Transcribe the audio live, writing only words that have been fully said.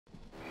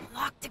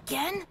locked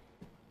again?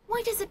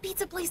 Why does a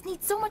pizza place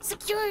need so much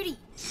security?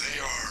 They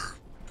are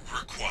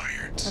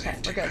required Okay,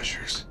 safety we're good.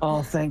 measures.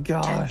 Oh, thank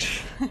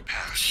gosh.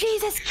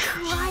 Jesus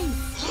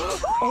Christ!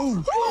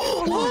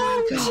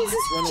 Oh, Jesus,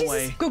 run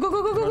away. Go, go,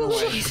 go, go, go, Run go, go.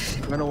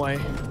 away. Run away.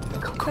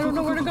 I don't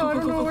know where to go. I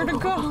don't know where to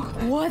go.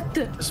 What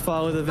the? Just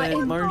follow the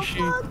vent, Marshy.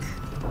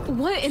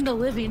 What in the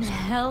living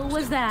hell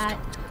was that?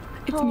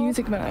 It's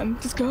music, man.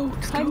 Just go.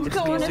 Just go. I'm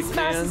going as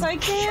fast as I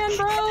can,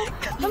 bro.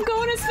 I'm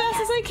going as fast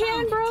as I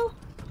can, bro.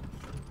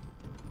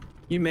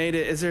 You made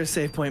it. Is there a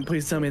save point?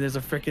 Please tell me there's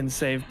a freaking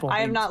save point. I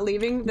am not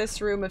leaving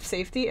this room of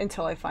safety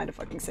until I find a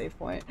fucking save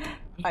point.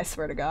 I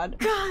swear to God.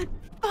 God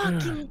fucking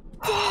damn it!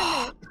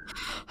 Oh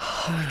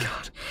my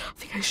God. I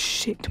think I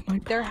shit my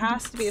pants. There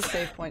has to be a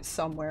save point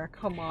somewhere.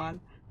 Come on.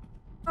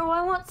 Oh,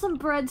 I want some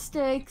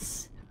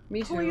breadsticks.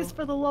 Me too. Please,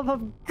 for the love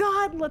of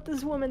God, let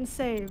this woman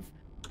save.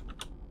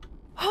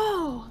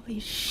 Holy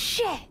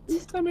shit!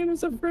 I mean,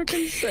 there's a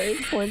freaking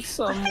save point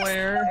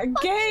somewhere.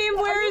 Game,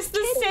 where is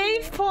the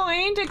save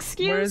point?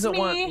 Excuse Where does it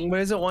me.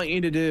 Where does it want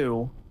you to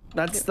do?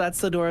 That's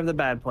the door of the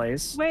bad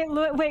place. Wait,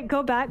 wait,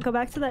 go back to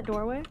that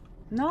doorway.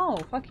 No,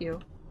 fuck you.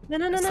 No.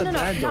 That's the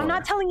bad door. I'm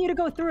not telling you to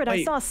go through it. I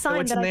Wait, saw a sign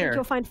what's that in I there? think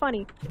you'll find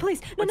funny. Please,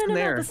 no. What's in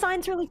there? The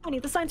sign's really funny.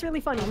 The sign's really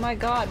funny. Oh my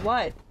God,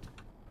 what?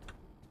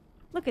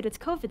 Look, it's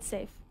COVID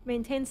safe.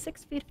 Maintain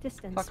 6 feet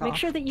distance. Fuck Make off.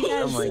 sure that you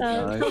guys my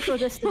gosh. social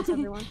distance,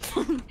 everyone.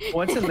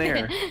 What's in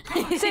there?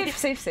 Safe.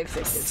 Save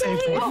point.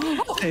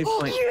 Save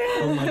point.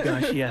 Oh my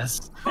gosh,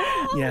 yes.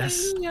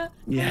 Yes.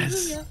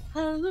 Yes.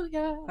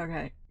 Hallelujah.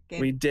 Okay. Game.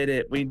 We did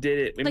it. We did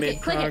it. We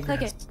made progress.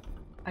 Click it.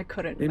 I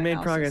couldn't. We My made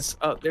mouse progress. is-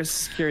 Oh, there's a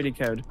security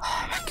code.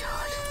 Oh my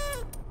God.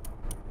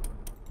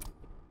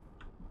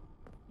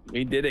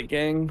 We did it,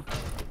 gang.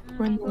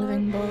 We're in the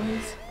living,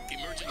 boys.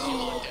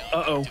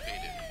 Uh-oh.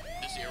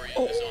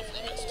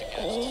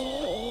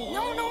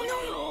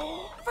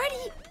 No!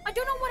 Freddy! I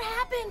don't know what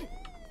happened!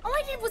 All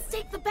I did was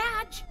take the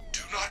badge!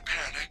 Do not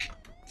panic.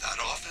 That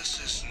office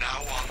is now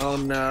on Oh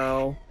lockdown.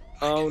 no.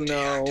 I Oh can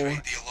no.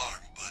 deactivate the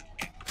alarm, but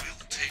it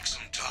will take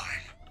some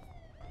time.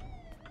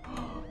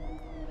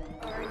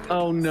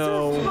 Oh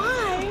no.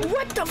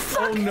 What the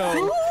fuck? Oh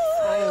no.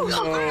 Oh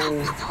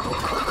no.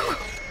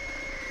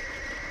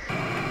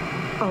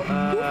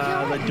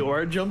 The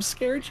door jump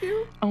scared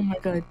you? Oh my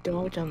God,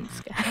 door jump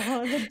scare.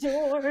 Oh, the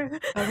door.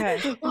 Okay.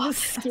 The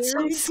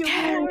scary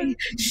scary.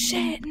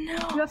 Shit, no.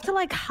 You have to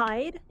like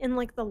hide in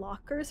like the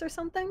lockers or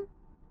something.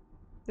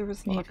 There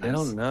was I lockers.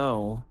 don't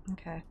know.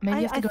 Okay.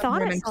 Maybe you have to go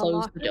in and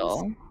close the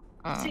door.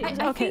 See,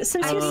 okay,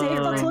 since you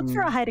saved, let's look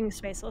for a hiding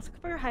space. Let's look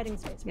for a hiding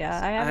space. Yeah,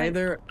 I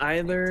haven't.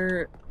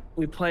 Either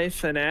we play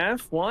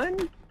FNaF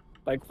 1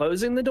 by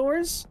closing the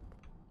doors.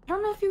 I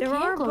don't know if you There can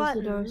are close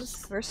the buttons.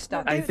 doors. We're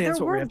stuck. I think that's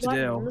There what we were have to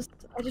do. buttons.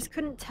 I just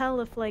couldn't tell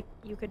if like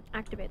you could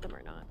activate them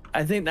or not.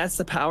 I think that's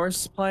the power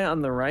supply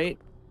on the right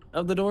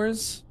of the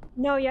doors.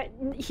 No, yeah,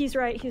 he's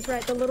right.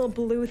 The little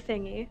blue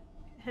thingy.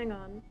 Hang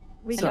on.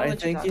 So I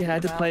think you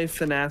had to play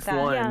FNaF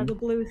 1. Yeah, the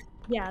blue.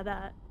 Yeah,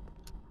 that.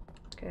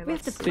 Okay, We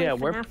have to let's- play Yeah,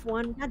 we're- FNaF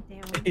 1. God damn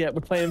it. Yeah,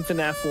 we're playing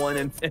FNaF 1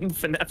 and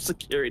FNaF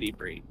Security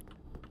Breach.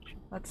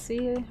 Let's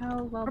see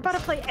how well. We're about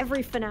to play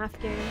every FNaF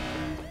game.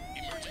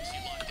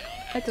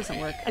 It doesn't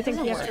work. I think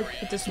you have to.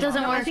 It does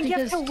Doesn't not. work I think you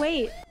have to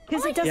wait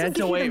because it You doesn't had to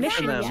give you wait the for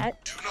mission them.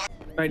 yet.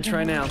 Alright,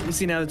 try now. You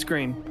see now it's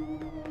green.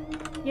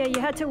 Yeah,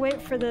 you had to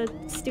wait for the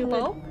stupid.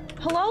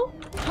 Hello?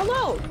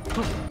 Hello?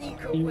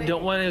 You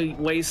don't want to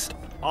waste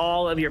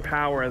all of your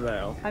power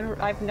though.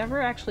 I've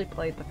never actually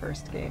played the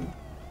first game.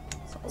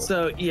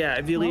 So yeah,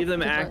 if you leave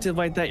them good luck. active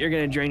like that, you're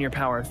gonna drain your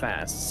power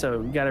fast.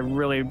 So you gotta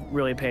really,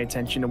 really pay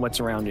attention to what's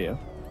around you.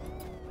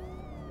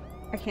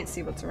 I can't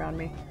see what's around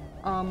me.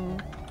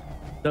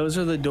 Those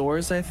are the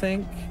doors, I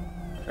think.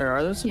 Or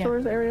are those the Yeah.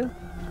 doors area?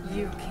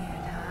 You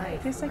can't hide.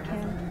 Yes, I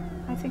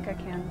can. I think I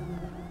can.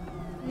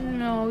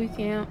 No, you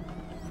can't.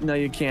 No,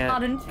 you can't.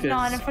 Not in 'cause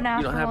FNaF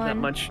You don't have that 1.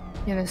 much.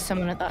 Yeah, there's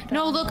someone at that.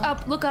 No, look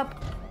up, look up.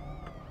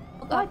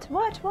 What?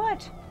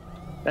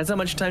 That's how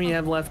much time you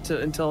have left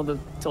until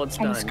it's On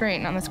done.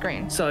 the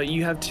screen. So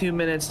you have 2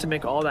 minutes to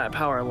make all that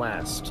power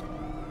last.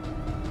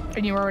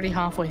 And you're already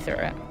halfway through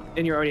it.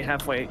 And you're already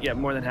halfway, yeah,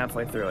 more than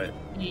halfway through it.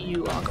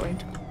 You are going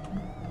to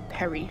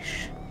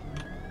perish.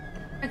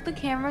 Check the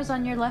cameras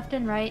on your left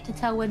and right to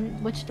tell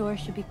which door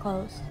should be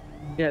closed.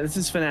 Yeah, this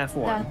is FNaF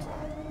 1.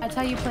 That's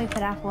how you play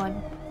FNaF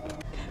 1.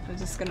 I'm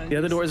just gonna. The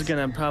other door is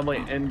gonna probably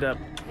end up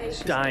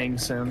dying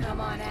soon. Come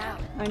on out.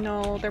 I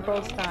know, they're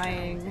both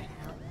dying.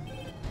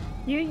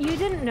 You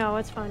didn't know.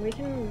 It's fine. We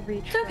can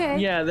reach. It's okay.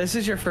 Yeah, this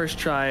is your first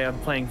try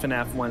of playing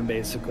FNaF 1,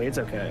 basically. It's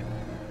okay.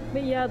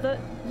 But yeah,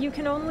 you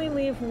can only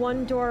leave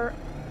one door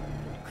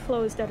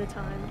closed at a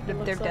time. it They're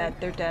looks dead. like.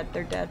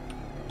 They're dead.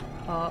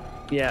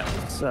 Yeah,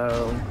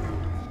 so...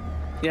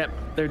 Yep,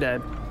 they're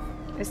dead.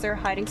 Is there a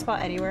hiding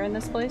spot anywhere in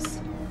this place?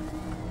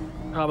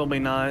 Probably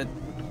not.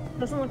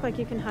 Doesn't look like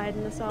you can hide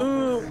in this office.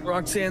 Ooh,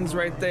 Roxanne's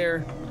right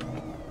there.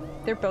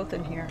 They're both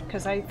in here,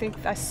 because I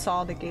think I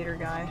saw the gator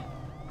guy.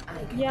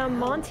 Yeah,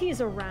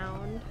 Monty's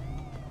around.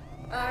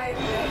 I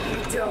bet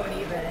you don't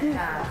even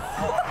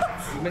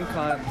have. You've been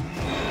caught.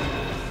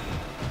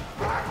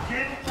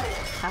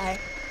 Hi.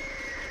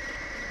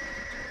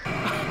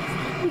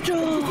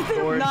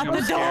 Not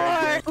the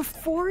door!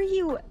 Before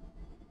you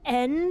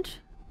end,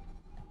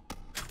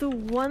 the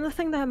one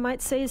thing that I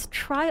might say is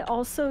try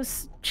also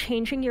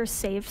changing your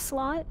save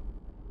slot.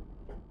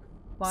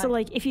 Why? So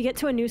like if you get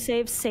to a new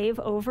save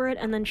over it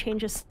and then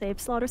change a save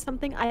slot or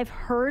something. I've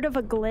heard of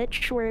a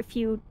glitch where if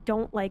you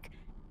don't like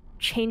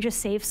change a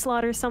save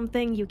slot or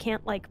something, you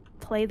can't like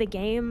play the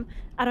game.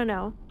 I don't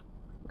know.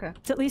 Okay.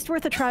 It's at least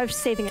worth a try of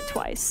saving it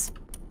twice.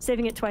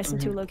 Saving it twice in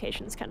 2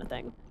 locations kind of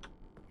thing.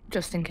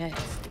 Just in case.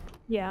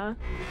 Yeah.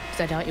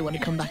 Because I doubt you want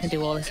to come back and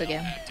do all this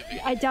again.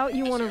 I doubt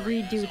you want to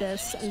redo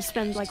this and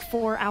spend like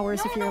 4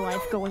 hours of your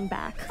life going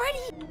back.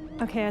 Freddy!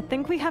 Okay, I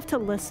think we have to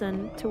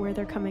listen to where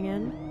they're coming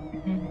in.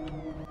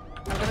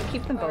 I'm gonna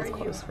keep them both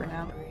closed for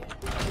now.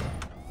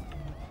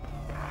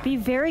 Be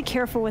very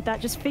careful with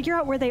that. Just figure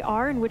out where they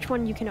are and which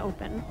one you can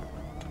open.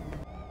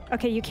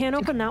 Okay, you can't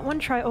open that one.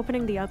 Try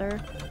opening the other.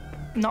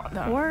 Not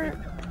that. Or...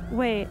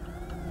 wait.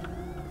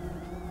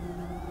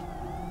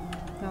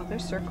 No, they're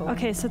circling.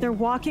 Okay, so they're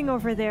walking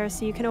over there,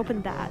 so you can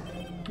open that.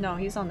 No,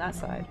 he's on that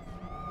side.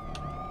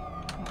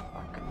 Oh,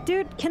 fuck.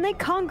 Dude, can they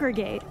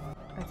congregate?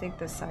 I think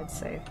this side's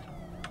safe.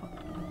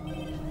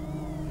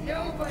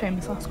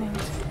 Famous last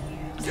words.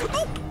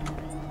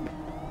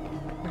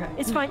 Okay.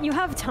 It's fine, you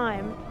have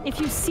time. If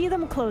you see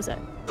them, close it.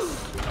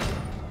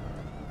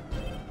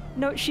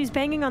 No, she's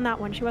banging on that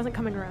one. She wasn't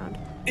coming around.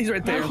 He's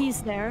right there. Now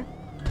he's there.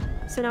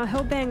 So now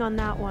he'll bang on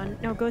that one.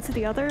 Now go to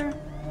the other.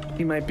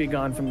 He might be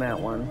gone from that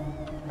one.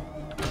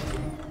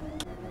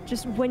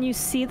 Just when you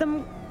see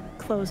them,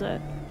 close it.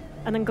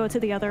 And then go to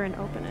the other and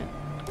open it.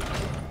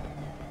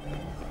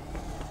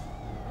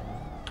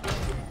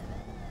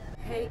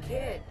 Hey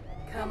kid,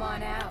 come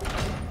on out.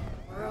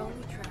 We're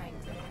only trying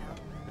to help.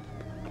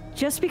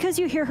 Just because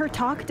you hear her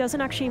talk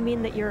doesn't actually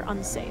mean that you're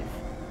unsafe.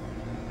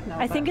 No,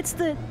 I think but- it's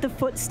the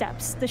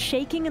footsteps. The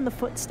shaking and the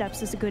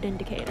footsteps is a good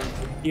indicator.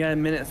 Yeah,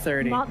 minute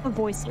 30. Not the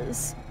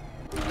voices.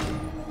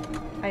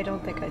 I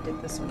don't think I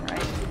did this one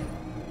right.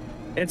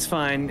 It's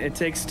fine. It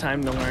takes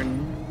time to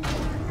learn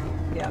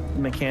Yep. the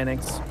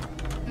mechanics.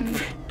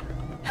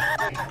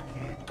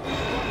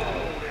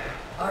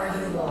 Are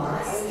you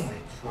lost?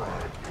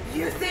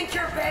 You think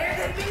you're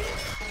better than me?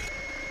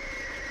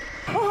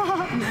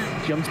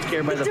 Jump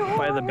scared by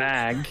the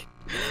bag.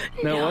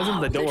 No, it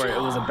wasn't the door.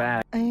 It was a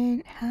bag. I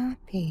ain't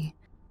happy.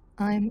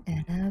 I'm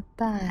in a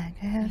bag.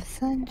 I have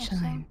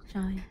sunshine.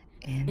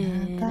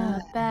 In a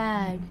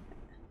bag.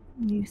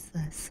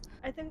 Useless.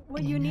 I think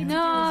what you need to do is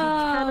you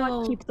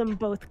cannot keep them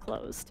both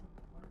closed.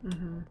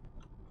 Mm-hmm.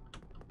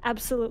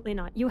 Absolutely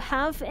not. You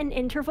have an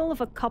interval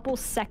of a couple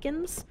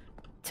seconds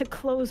to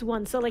close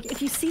one. So like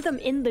if you see them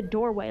in the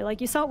doorway,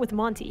 like you saw it with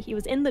Monty, he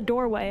was in the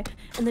doorway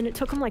and then it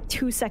took him like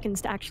 2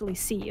 seconds to actually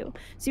see you.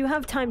 So you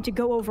have time to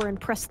go over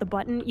and press the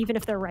button even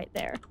if they're right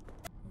there.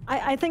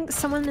 I think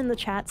someone in the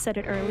chat said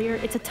it earlier,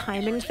 it's a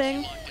timing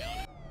thing.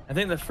 I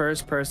think the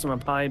first person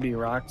would probably be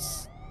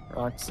Roxy.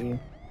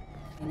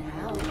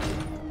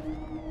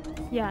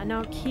 Yeah,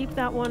 now keep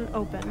that one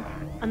open.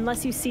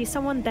 Unless you see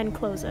someone, then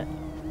close it.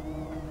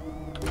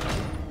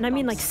 And I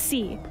mean like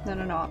see.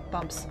 No.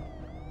 Bumps.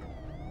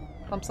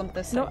 Bumps on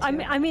this No,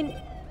 side. I mean,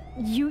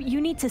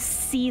 you need to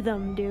see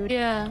them, dude.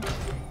 Yeah.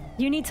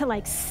 You need to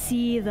like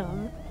see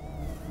them.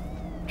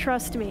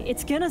 Trust me,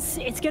 it's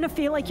gonna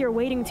feel like you're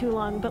waiting too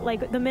long, but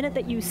like the minute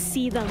that you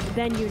see them,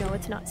 then you know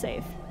it's not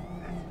safe.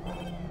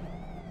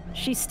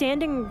 She's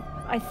standing,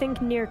 I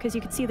think, near because you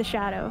could see the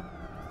shadow.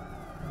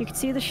 You could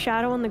see the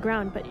shadow on the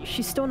ground, but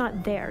she's still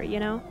not there, you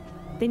know?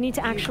 They need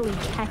to actually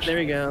catch There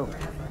her. we go.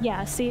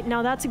 Yeah, see,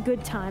 now that's a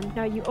good time.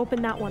 Now you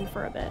open that one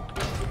for a bit.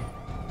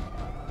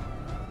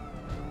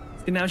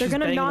 See, now They're she's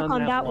gonna banging knock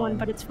on that one, one,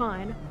 but it's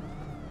fine.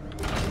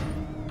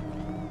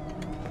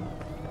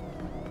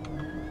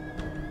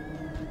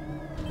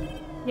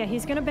 Yeah,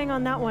 he's gonna bang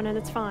on that one and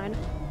it's fine.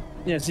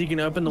 Yeah, so you can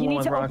open the You one need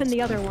with to open Roxy.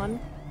 the other one.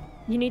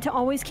 You need to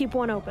always keep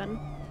one open.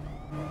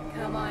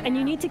 Come on And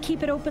you out. need to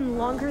keep it open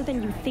longer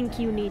than you think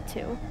you need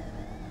to.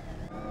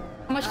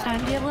 How much time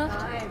do you have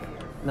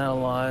left? Not a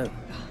lot.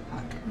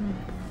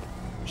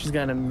 She's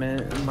got a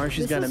minute.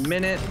 Marshy's got a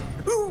minute.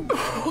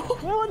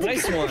 Oh, the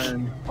Nice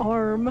one.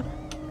 arm.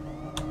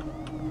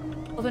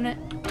 Open it.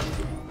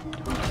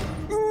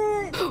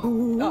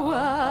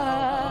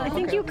 I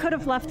think you could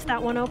have left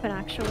that one open,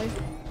 actually.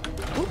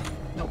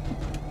 Nope.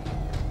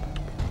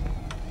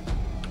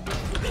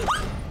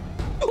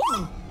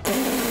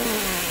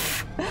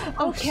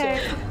 Okay,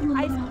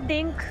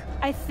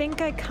 I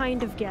think I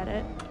kind of get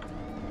it.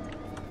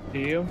 Do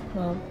you?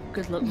 Well,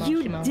 good luck, You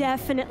Marshmallow.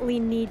 definitely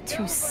need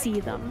to see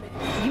them.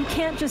 You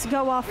can't just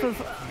go off of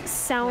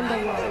sound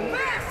alone.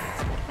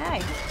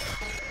 Hey.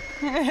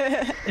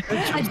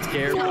 Jump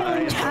scared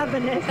by.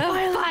 Cabinet.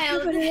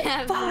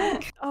 Cabinet.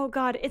 Fuck. Oh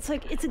god, it's a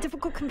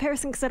difficult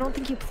comparison because I don't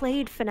think you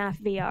played FNaF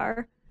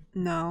VR.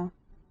 No.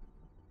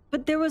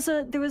 But there was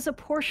a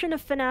portion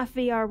of FNaF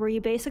VR where you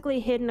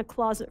basically hid in a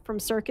closet from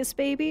Circus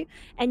Baby,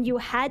 and you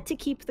had to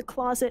keep the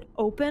closet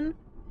open,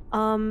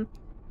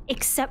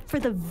 except for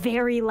the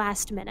very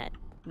last minute.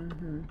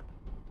 Mm-hmm.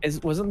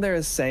 Wasn't there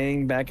a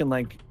saying back in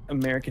like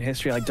American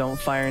history, like don't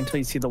fire until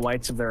you see the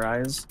whites of their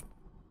eyes?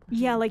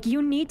 Yeah, like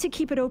you need to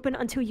keep it open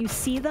until you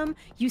see them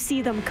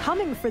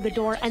coming for the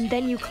door, and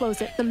then you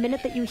close it. The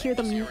minute that you hear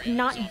them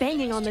not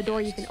banging on the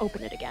door, you can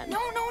open it again. No.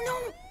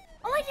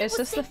 All I did It's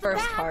was just the take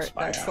first badge. part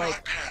that's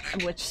like,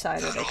 which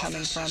side are they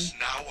coming from?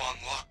 Now on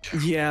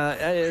lockdown. Yeah,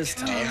 it is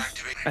tough.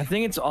 Deactivate. I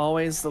think it's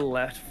always the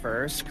left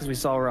first because we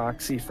saw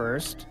Roxy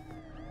first.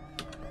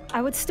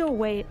 I would still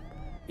wait.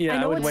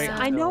 Yeah, I would wait.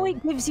 I know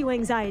until- it gives you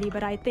anxiety,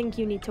 but I think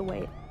you need to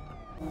wait.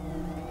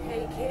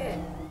 Hey kid,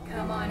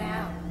 come on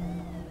out.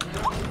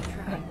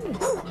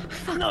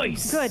 Try.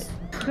 Nice.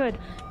 Good.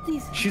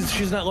 Please.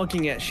 She's not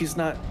looking yet. She's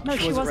not. No,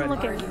 she wasn't ready.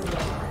 looking. Are you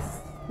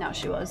lost? No,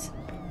 she was.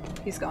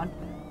 He's gone.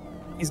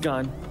 He's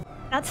gone.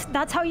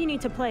 That's how you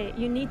need to play it.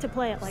 You need to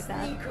play it like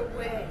that. Sneak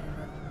away.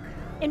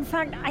 In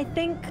fact, I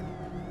think,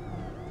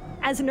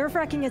 as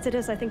nerve-wracking as it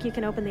is, I think you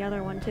can open the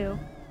other one too.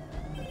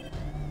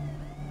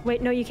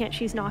 Wait, no, you can't.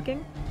 She's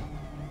knocking.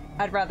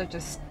 I'd rather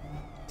just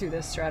do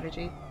this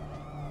strategy.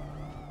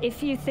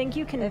 If you think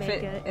you can If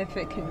make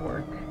it can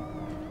work.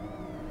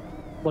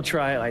 We'll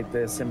try it like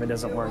this. If it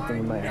doesn't work, then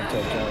we might have to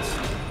adjust.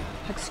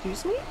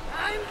 Excuse me?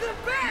 I'm the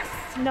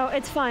best. No,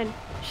 it's fine.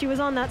 She was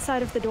on that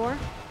side of the door.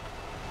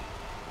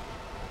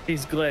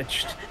 He's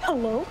glitched.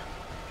 Hello?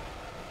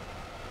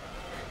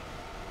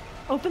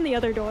 Open the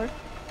other door.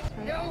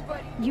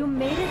 Nobody. You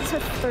made it to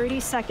 30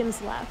 seconds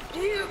left.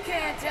 You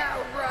can't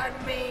outrun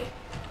me.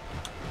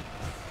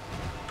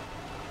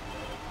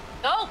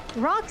 Oh!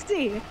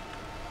 Roxy!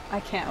 I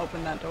can't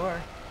open that door.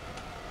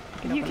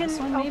 I You open this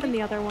can one, open maybe?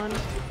 the other one.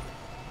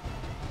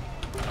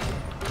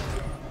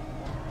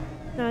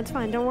 No, it's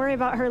fine. Don't worry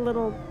about her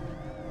little...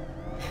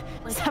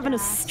 She's having a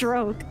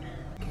stroke.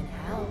 Can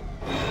help.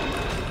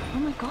 Oh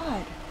my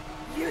god.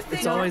 You think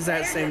It's always you're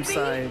that same enemy?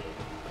 side.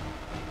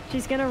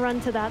 She's gonna run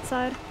to that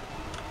side.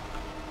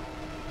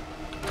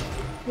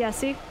 Yeah,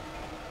 see?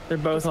 They're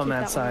both Just on keep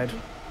that one side.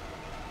 open.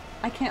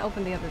 I can't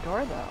open the other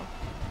door though.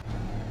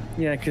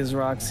 Yeah, because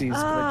Roxy's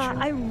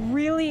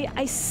glitching.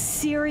 I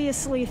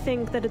seriously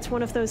think that it's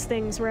one of those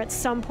things where at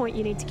some point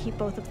you need to keep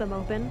both of them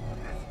open.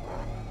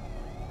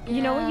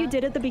 You know what you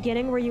did at the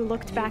beginning where you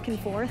looked back and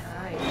forth?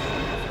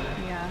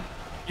 Yeah.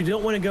 You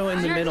don't want to go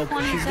in the You're middle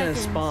because 20 she's gonna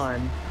seconds.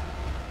 spawn.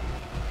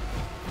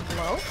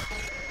 Hello?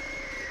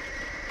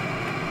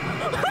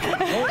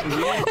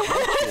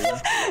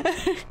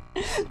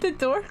 The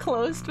door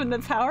closed when the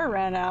power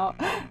ran out.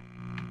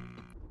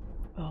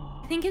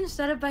 Oh. I think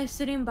instead of by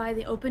sitting by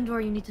the open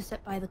door, you need to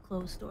sit by the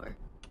closed door.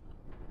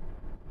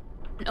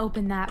 And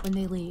open that when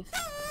they leave.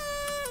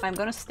 I'm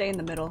gonna stay in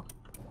the middle.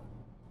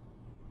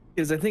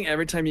 Because I think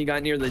every time you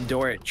got near the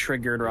door, it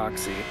triggered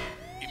Roxy.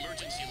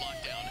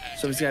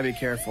 So we just gotta be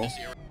careful.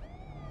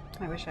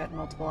 I wish I had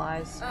multiple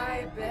eyes.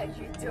 I bet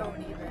you don't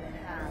even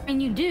have.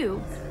 And you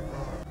do.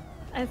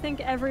 I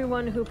think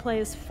everyone who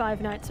plays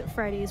Five Nights at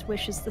Freddy's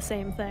wishes the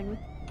same thing.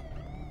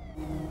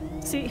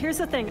 See, here's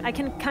the thing. I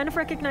can kind of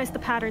recognize the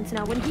patterns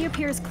now. When he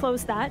appears,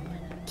 close that.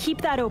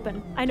 Keep that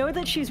open. I know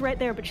that she's right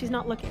there, but she's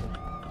not looking.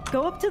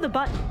 Go up to the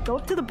button. Go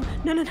up to the...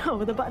 No.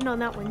 The button on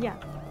that one, yeah.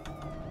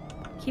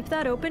 Keep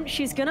that open.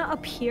 She's gonna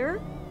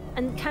appear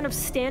and kind of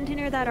stand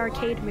near that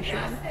arcade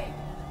machine.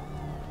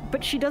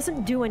 But she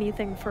doesn't do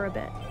anything for a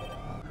bit.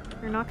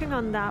 You're knocking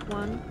on that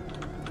one.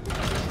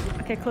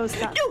 Okay, close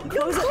that.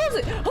 Close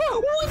it!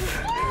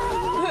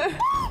 Oh,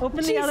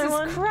 Open the other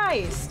one. Jesus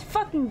Christ!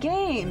 Fucking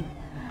game!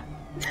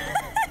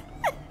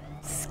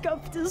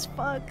 Scuffed as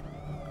fuck.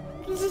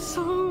 This is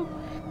so...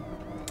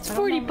 It's I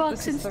don't know 40 if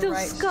bucks this and is the still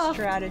right scuffed.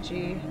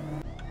 strategy.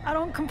 I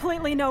don't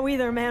completely know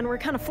either, man. We're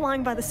kind of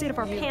flying by the seat of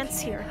our pants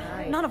here.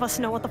 None of us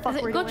know what the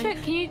fuck we're Go doing.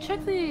 check. Can you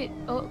check the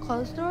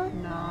closed door?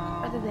 No.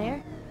 Are they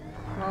there?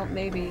 Well,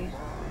 maybe.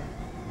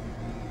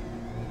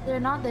 If they're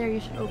not there, you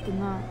should open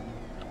that.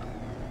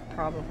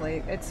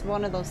 Probably. It's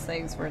one of those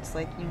things where it's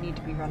like you need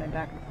to be running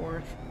back and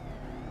forth.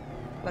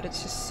 But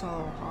it's just so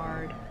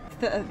hard.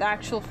 The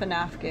actual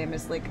FNaF game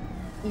is like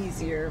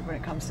easier when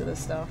it comes to this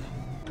stuff.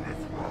 No.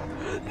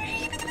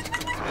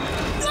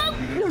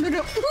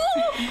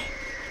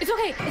 It's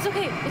okay. It's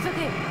okay. It's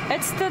okay.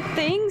 It's the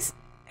things.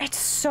 It's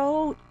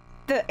so.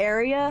 The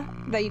area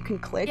that you can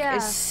click Yeah.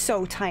 is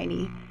so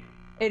tiny.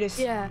 It is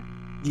Yeah.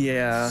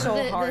 Yeah.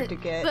 so hard to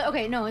get. But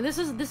okay, no. This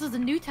is a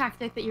new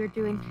tactic that you're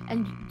doing,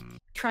 and you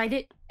tried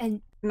it,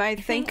 and And I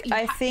think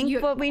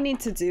what we need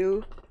to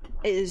do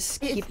is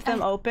keep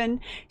them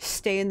open,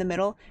 stay in the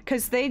middle,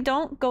 because they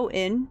don't go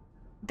in.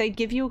 They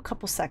give you a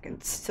couple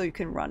seconds so you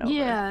can run over.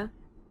 yeah.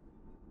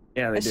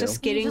 Yeah, they It's do.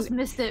 just getting. You just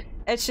missed it.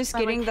 It's just by,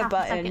 getting like, the half a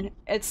button. second.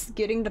 It's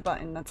getting the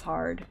button that's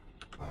hard.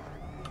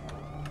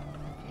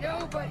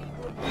 Nobody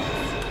would.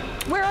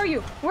 Where are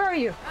you? Where are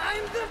you?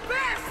 I'm the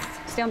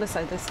best. Stay on this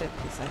side. This side.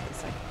 This side. This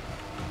side.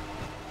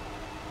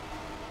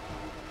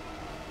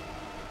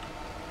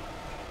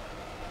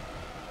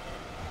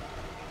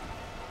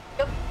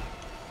 Yep.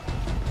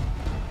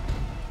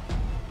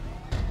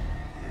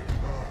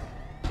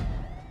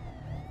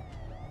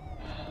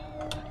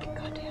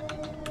 God damn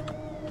it.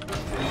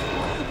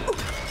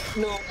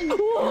 No.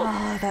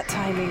 Oh, that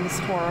timing is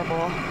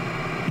horrible.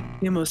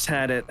 You almost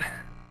had it.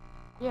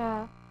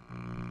 Yeah.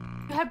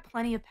 You had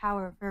plenty of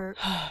power for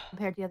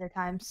compared to the other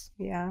times.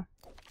 Yeah.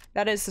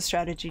 That is the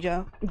strategy,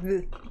 Joe.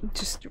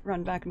 Just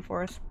run back and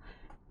forth.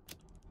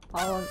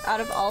 Out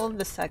of all of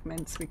the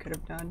segments we could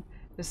have done,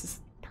 this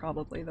is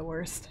probably the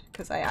worst,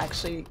 because I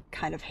actually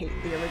kind of hate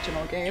the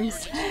original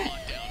games.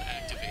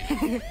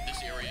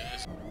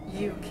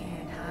 You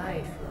can't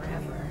hide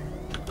forever.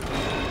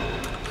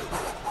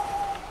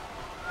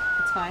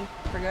 It's fine.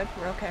 We're good.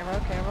 We're okay. We're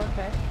okay. We're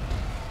okay.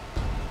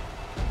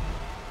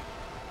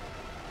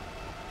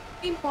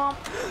 Beam bomb.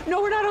 No,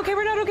 we're not okay.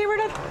 We're not okay. We're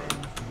not.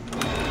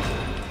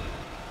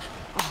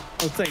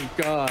 Oh, thank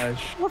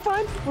gosh. We're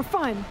fine. We're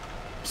fine.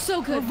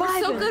 So good. We're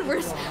We're so vibing. good.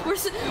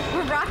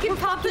 We're rocking,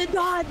 popping,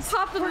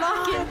 popping,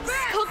 locking,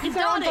 poking,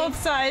 They're on dotting. both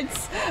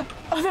sides.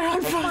 Oh, they're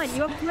on both. Fine.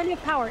 You have plenty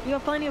of power. You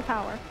have plenty of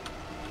power.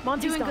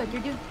 Monty's Doing done. good.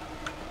 You're doing.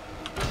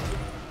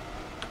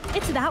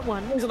 It's that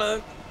one.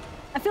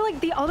 I feel like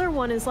the other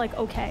one is like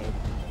okay.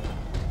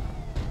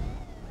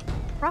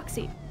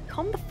 Roxy,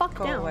 calm the fuck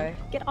Go down. away.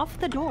 Get off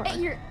the door.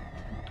 Hey,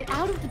 get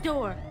out of the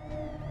door.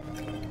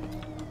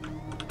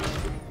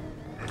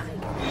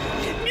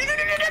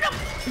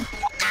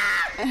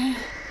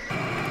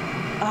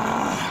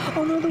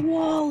 Oh no, the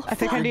wall! I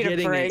think I You're need a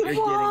getting break. it. You're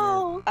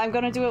getting I'm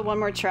gonna do it one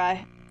more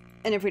try,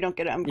 and if we don't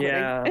get it, I'm quitting.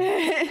 Yeah.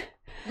 Okay.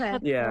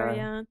 That's Yeah. fair,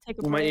 yeah. Take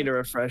a We might break. need a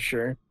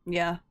refresher.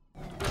 Yeah.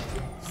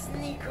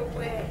 Sneak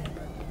away.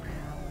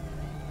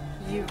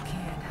 You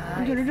can't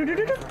hide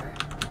forever.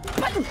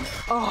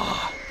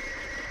 Oh,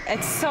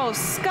 it's so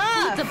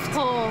scuffed. The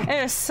pull.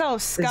 It is so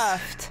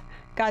scuffed.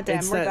 Goddamn,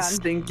 It's we're that done.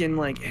 stinking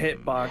like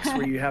hitbox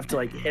where you have to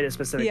like hit a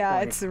specific Yeah,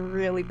 point. it's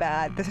really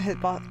bad. The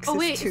hitbox Oh is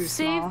wait, too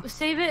small.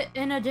 save it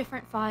in a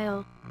different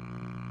file.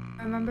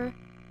 Remember?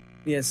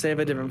 Yeah, save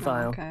a different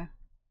file. Okay.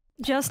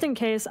 Just in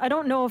case, I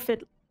don't know if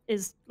it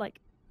is like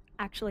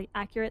actually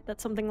accurate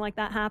that something like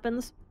that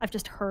happens. I've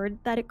just heard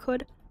that it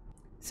could.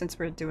 Since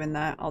we're doing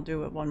that, I'll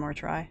do it one more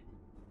try.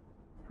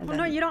 And Well,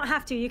 no, you don't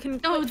have to. You can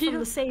No, quit you from the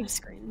don't- save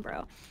screen,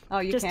 bro. Oh,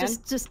 you can?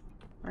 Just.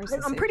 Where's the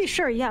I'm save? pretty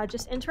sure. Yeah,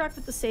 just interact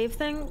with the save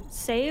thing.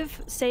 Save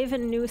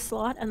in new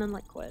slot, and then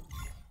like quit.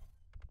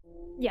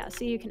 Yeah,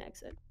 so you can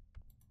exit.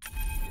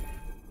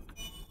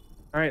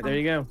 All right, there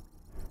you go.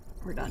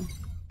 We're done.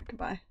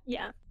 Goodbye.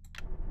 Yeah.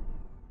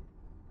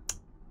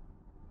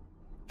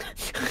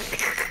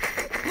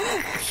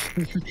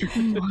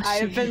 I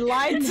have been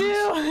lied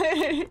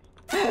to!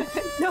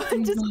 No,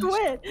 just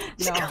quit.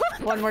 No,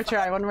 one more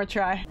try, one more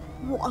try.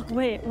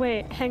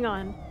 Wait, hang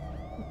on.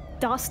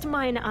 Dost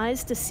mine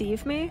eyes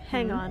deceive me?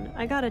 Hang on,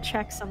 I gotta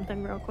check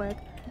something real quick.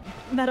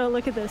 Meadow,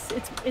 look at this.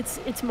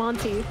 It's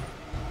Monty.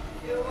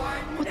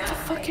 What the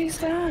fuck is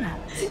that?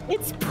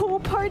 It's Pool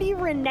Party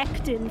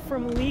Renekton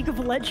from League of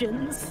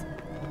Legends.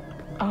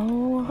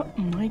 Oh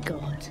my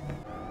god.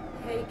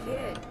 Hey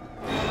kid,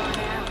 come on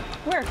out.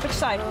 Where? Which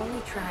side? We're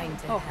only trying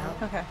to Oh,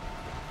 help. okay.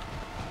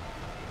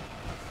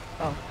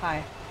 Oh,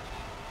 hi.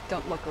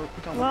 Don't look.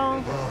 Don't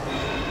Well,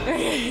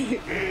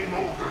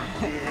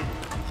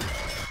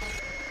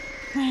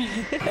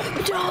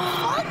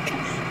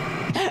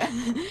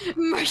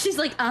 Mercy's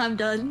like, I'm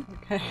done.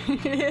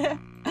 Okay.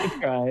 Good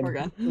try. We're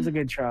good. It was a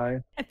good try.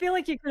 I feel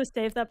like you could have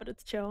saved that, but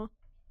it's chill.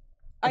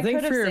 I think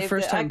could have for your saved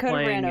first it. time I could have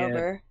ran playing it-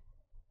 over.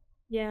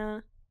 Yeah.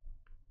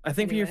 I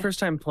think for your Anyway. first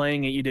time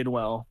playing it, you did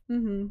well.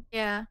 Mm-hmm.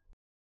 Yeah.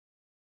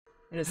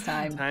 It is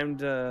time. Time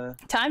to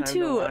Time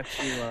to.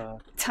 watch you,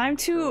 Time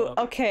grow to. up.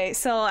 Okay,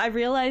 so I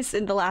realized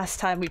in the last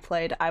time we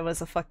played, I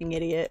was a fucking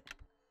idiot.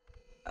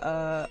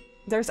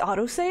 There's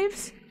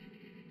autosaves?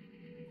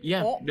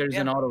 Yeah, Oh, there's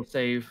an yeah. auto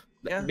save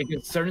Yeah.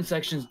 because certain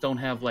sections don't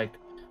have like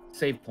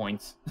save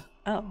points.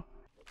 Oh.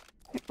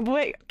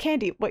 Wait,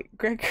 Candy, wait,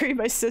 Gregory,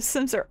 my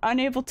systems are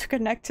unable to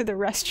connect to the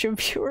restroom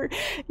viewer.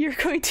 You're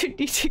going to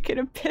need to get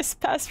a piss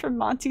pass from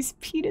Monty's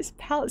Penis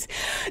Palace.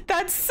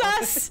 That's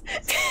sus!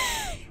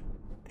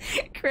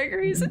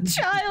 Gregory's a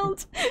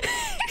child!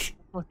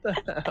 What the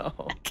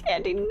hell?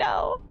 Candy,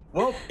 no.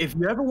 Well, if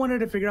you ever wanted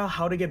to figure out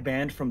how to get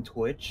banned from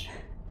Twitch,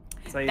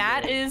 That's how you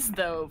That do it. is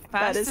the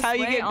That is fastest how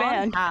you way get on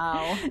banned.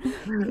 How.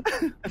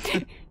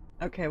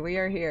 Okay, we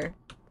are here.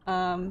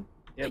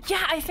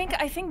 Yeah, I think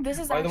this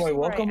is. by the way, actually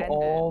where I welcome ended.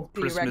 all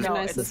Do you Christmas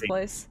recognize it's- this giving.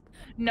 place?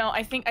 No,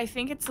 I think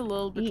it's a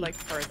little bit like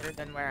further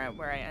than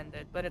where I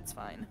ended, but it's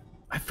fine.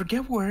 I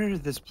forget where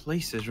this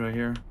place is right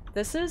here.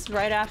 This is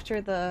right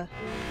after the.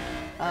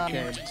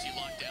 Okay.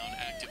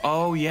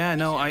 Oh yeah,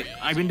 no,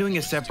 I've been doing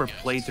a separate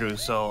playthrough,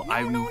 so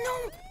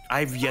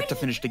I've yet to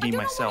finish the game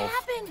myself.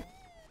 happened.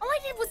 All I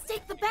did was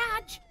take the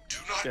badge. Do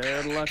not Good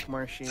panic. luck,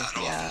 Marshy. That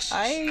Yeah, office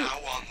I is now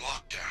on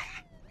lockdown.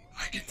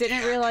 I can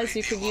Didn't realize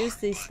you deactivate could the use alarm,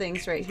 these but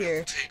things right it here.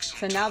 will take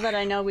some So now that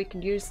time. I know we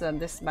can use them,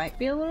 this might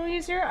be a little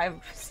easier.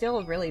 I'm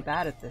still really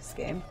bad at this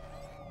game.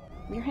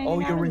 You're hanging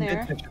Oh, out you're in in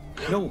there. this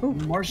section. No,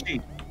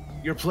 Marshy,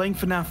 you're playing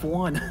FNaF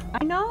 1.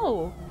 I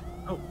know.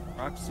 Oh,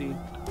 Roxy.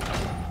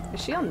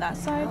 Is she on that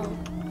side?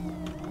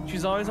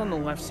 She's always on the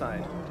left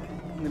side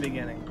in the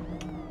beginning.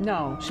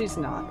 No, she's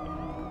not.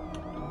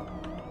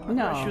 I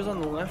thought she was No.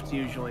 on the left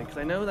usually, because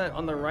I know that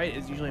on the right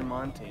is usually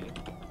Monty.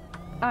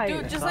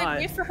 Dude, just like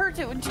wait for her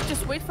to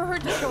just wait for her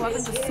to show up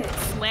and just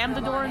slam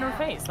the door in her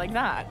face like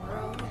that.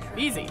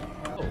 Easy.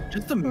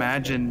 Just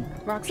imagine.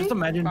 Roxy? Just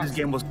imagine Roxy. this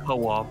game was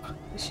co-op.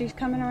 Is she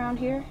coming around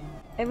here?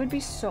 It would be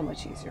so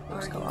much easier if it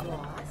was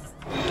co-op.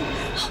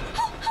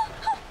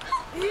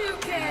 You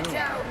can't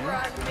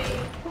outrun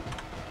me.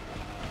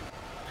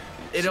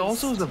 It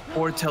also is a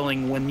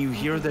foretelling when you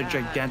hear the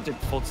gigantic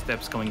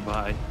footsteps going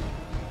by.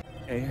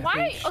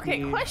 Why?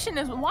 Okay, question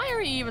is, why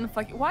are you even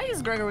fucking? Why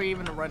is Gregory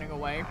even running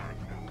away?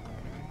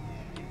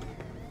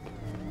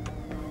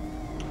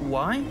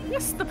 Why?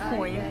 What's the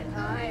point?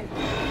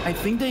 I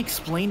think they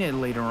explain it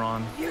later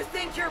on. You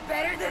think you're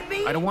better than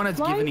me? I don't want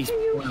to give any you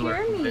spoiler.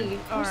 hear me?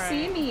 All You right.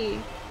 see me?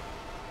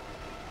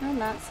 On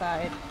that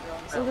side.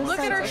 So this Look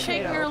at side's her okay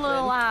shaking to her open.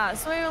 little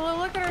ass. Wait,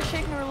 look at her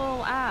shaking her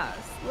little ass.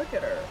 Look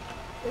at her.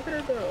 Look at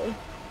her go.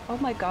 Oh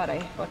my god, I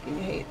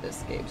fucking hate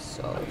this game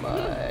so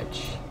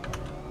much.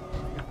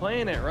 You're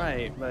playing it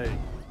right, but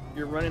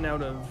you're running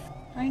out of.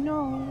 I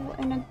know,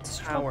 and it's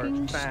Power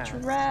fucking fast.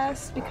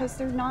 stressed because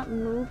they're not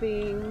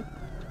moving.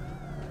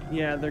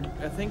 Yeah, they're.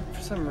 I think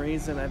for some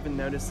reason I've been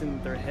noticing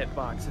that their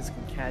hitboxes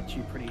can catch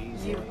you pretty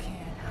easily. You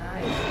can't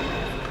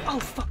hide. Oh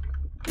fuck.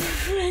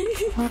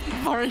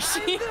 Or is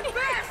she? The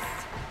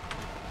best.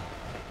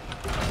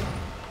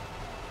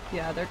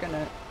 Yeah, they're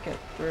gonna get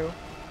through.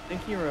 I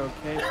think you were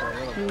okay for a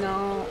little bit.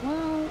 No,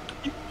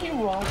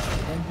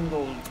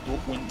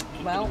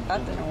 well,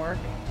 that didn't work.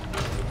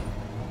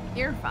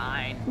 You're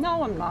fine.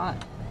 No, I'm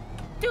not.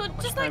 Dude, How much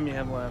just like time you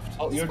have left?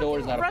 Oh, your door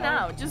is not a run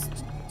problem. out. Just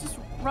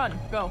run.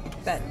 Go.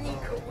 Bet.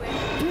 Sneak away.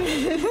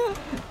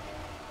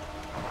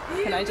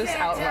 Can I just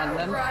outrun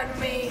them? Outrun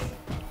me.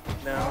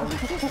 No.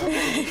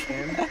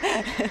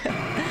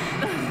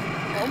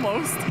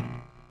 Almost.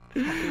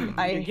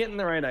 You're getting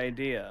the right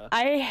idea.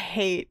 I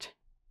hate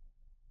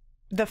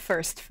the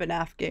first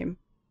FNaF game.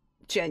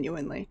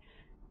 Genuinely.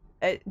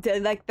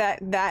 Like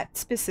that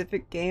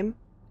specific game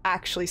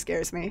actually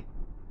scares me.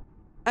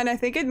 And I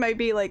think it might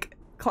be like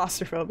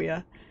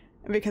claustrophobia.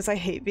 Because I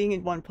hate being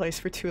in one place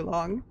for too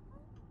long.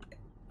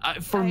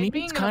 For me,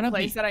 being it's in kind a of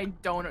place that I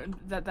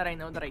don't that I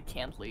know that I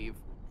can't leave.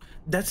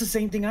 That's the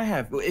same thing I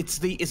have.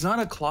 It's not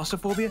a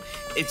claustrophobia.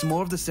 It's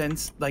more of the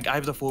sense like I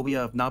have the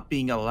phobia of not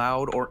being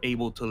allowed or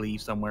able to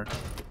leave somewhere.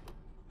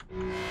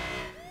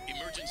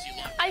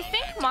 I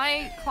think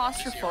my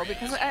claustrophobia,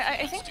 because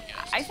I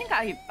think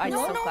I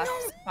still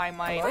classify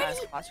mine as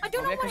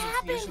claustrophobia because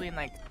it's usually in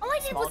like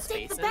small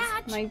spaces.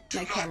 My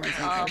camera's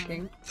not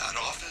working. That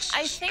office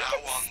I is think now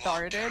it on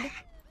started. lockdown.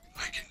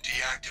 I can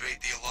deactivate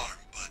the alarm,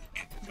 but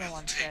it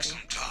will take some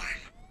time.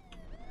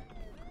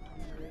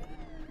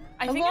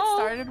 I think it Hello?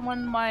 started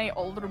when my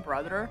older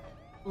brother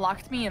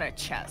locked me in a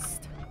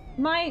chest.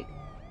 My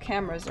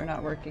cameras are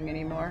not working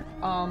anymore.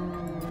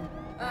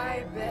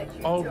 I bet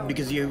you Oh, don't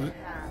because you. have.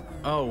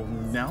 Oh,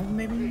 now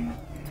maybe.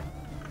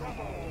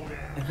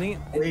 I think.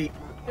 Wait,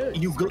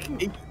 you go.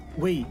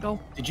 Wait. Go.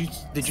 Did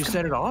you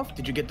set it off?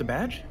 Did you get the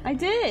badge? I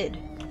did.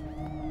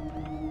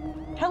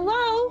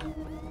 Hello?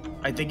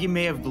 I think you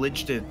may have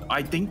glitched it.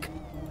 I think.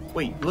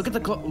 Wait, look at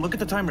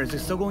the timer. Is it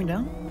still going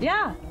down?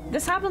 Yeah,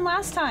 this happened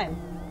last time.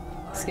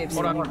 Escape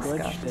Hold on, scene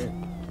Glitched discussed. it.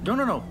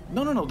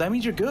 No. That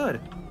means you're good.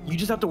 You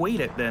just have to wait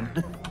it then.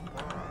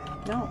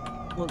 No.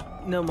 Well,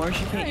 no,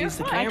 Marcia can't use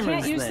the cameras. I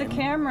can't use then. the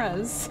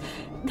cameras.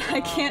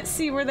 I can't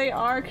see where they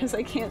are because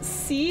I can't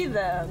see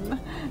them.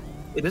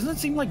 It doesn't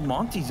seem like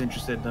Monty's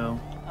interested though.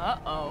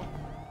 Uh-oh.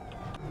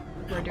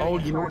 Oh,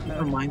 you know what this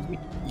reminds me?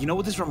 You know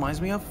what this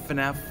reminds me of?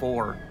 FNaF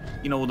 4.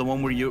 You know, the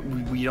one where you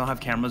don't have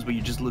cameras, but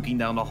you're just looking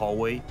down the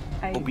hallway,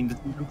 hoping to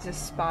see them.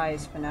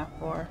 Despise FNaF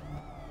 4.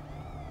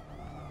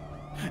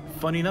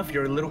 Funny enough,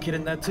 you're a little kid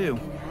in that too.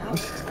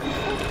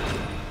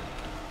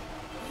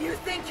 You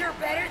think you're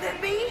better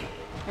than me?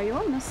 Are you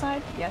on this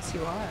side? Yes,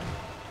 you are.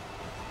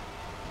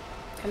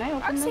 Can I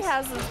open Roxy this?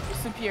 has a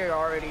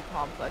superiority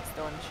complex,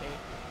 don't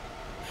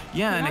she?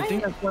 Yeah, and I Can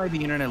think I- that's why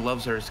the internet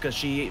loves her, is because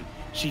she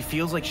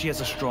feels like she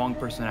has a strong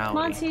personality.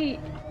 Monty,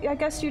 I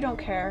guess you don't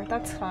care.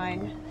 That's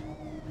fine.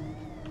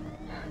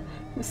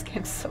 This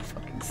game's so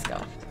fucking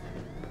scuffed.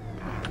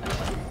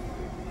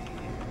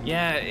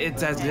 Yeah,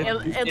 it's as if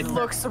It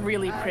looks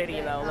really pretty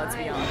though, let's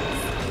be honest.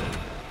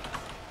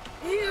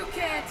 You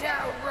can't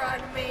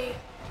outrun me.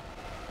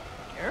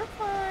 You're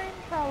fine,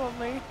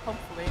 probably,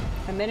 hopefully.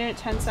 A minute and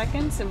 10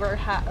 seconds, and we're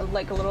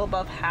like a little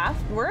above half.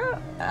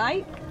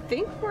 I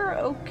think we're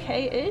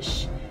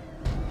okay-ish.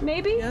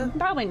 Maybe? Yeah.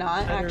 Probably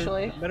not, Better-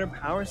 actually. Better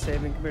power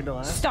saving compared to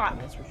last Stop! time,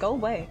 that's for sure. Go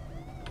away.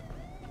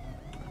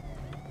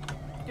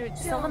 Dude,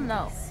 just tell them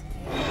no.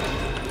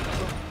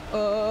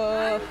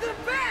 I'm the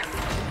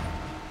best.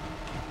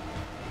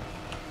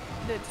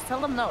 Dude, just tell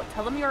them no.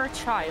 Tell them you're a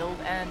child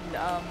and,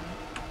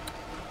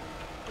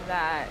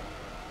 that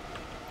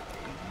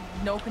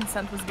no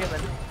consent was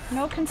given.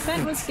 No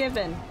consent was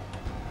given.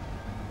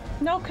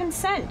 No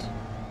consent.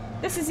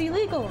 This is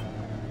illegal.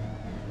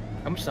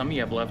 How much time you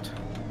have left?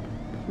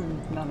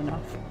 Not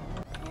enough.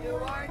 You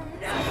are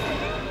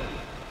nothing.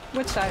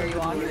 Which side are you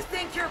on? You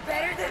think you're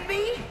better than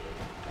me?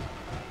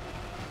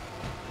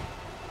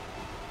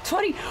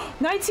 20!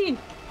 19!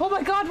 Oh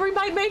my god, we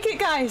might make it,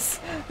 guys!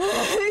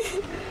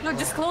 No,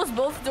 just close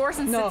both doors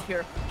and sit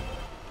here.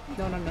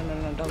 No,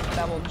 don't.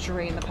 That will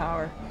drain the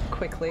power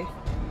quickly.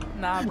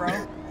 Nah,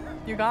 bro.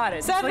 You got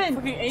it. 7, it's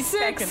like fucking 8 6,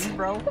 seconds,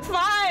 bro.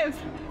 5,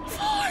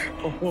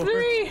 4,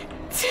 3,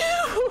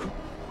 2.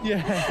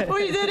 Yeah.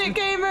 We did it,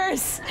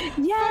 gamers!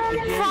 Yeah!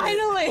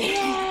 Finally!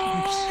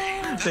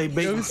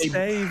 Go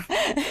save.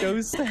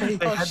 Go save.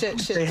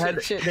 They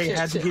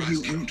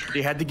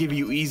had to give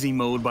you easy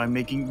mode by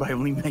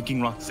only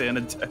making Roxanne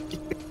attack you.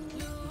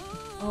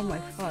 Oh my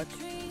fuck.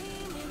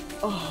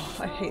 Oh,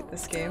 I hate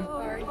this game.